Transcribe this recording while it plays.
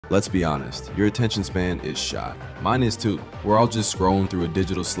Let's be honest, your attention span is shot. Mine is too. We're all just scrolling through a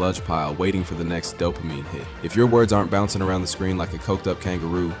digital sludge pile waiting for the next dopamine hit. If your words aren't bouncing around the screen like a coked up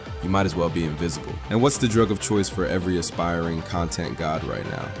kangaroo, you might as well be invisible. And what's the drug of choice for every aspiring content god right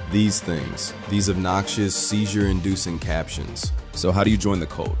now? These things. These obnoxious, seizure-inducing captions. So how do you join the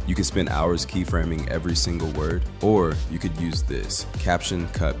cult? You can spend hours keyframing every single word, or you could use this, Caption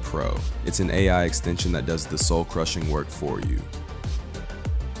Cut Pro. It's an AI extension that does the soul-crushing work for you.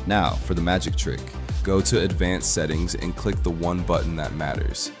 Now, for the magic trick, go to Advanced Settings and click the one button that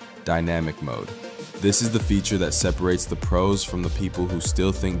matters, Dynamic Mode. This is the feature that separates the pros from the people who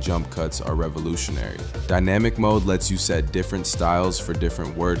still think jump cuts are revolutionary. Dynamic Mode lets you set different styles for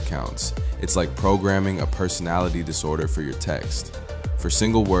different word counts. It's like programming a personality disorder for your text. For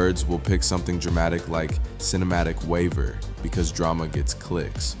single words, we'll pick something dramatic like cinematic waver, because drama gets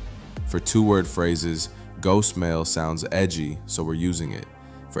clicks. For two-word phrases, ghost mail sounds edgy, so we're using it.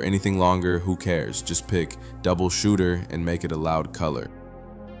 For anything longer, who cares? Just pick double shooter and make it a loud color.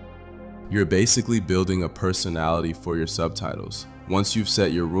 You're basically building a personality for your subtitles. Once you've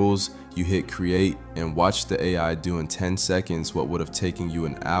set your rules, you hit create and watch the AI do in 10 seconds what would have taken you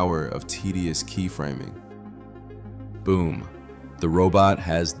an hour of tedious keyframing. Boom. The robot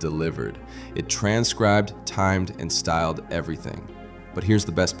has delivered. It transcribed, timed, and styled everything. But here's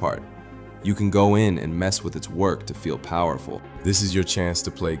the best part. You can go in and mess with its work to feel powerful. This is your chance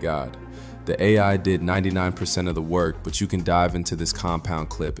to play God. The AI did 99% of the work, but you can dive into this compound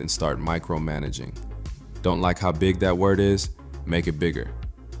clip and start micromanaging. Don't like how big that word is? Make it bigger.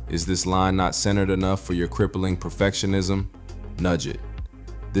 Is this line not centered enough for your crippling perfectionism? Nudge it.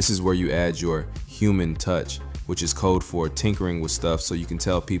 This is where you add your human touch, which is code for tinkering with stuff so you can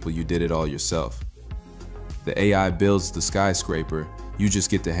tell people you did it all yourself. The AI builds the skyscraper, you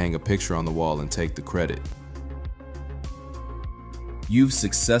just get to hang a picture on the wall and take the credit. You've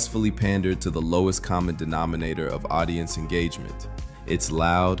successfully pandered to the lowest common denominator of audience engagement. It's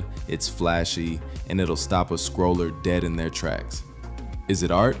loud, it's flashy, and it'll stop a scroller dead in their tracks. Is it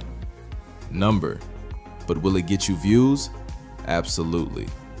art? Number. But will it get you views? Absolutely.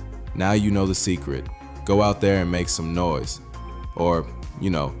 Now you know the secret. Go out there and make some noise. Or,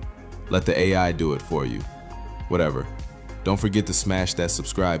 let the AI do it for you. Whatever. Don't forget to smash that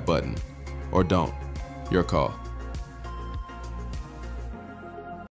subscribe button. Or don't. Your call.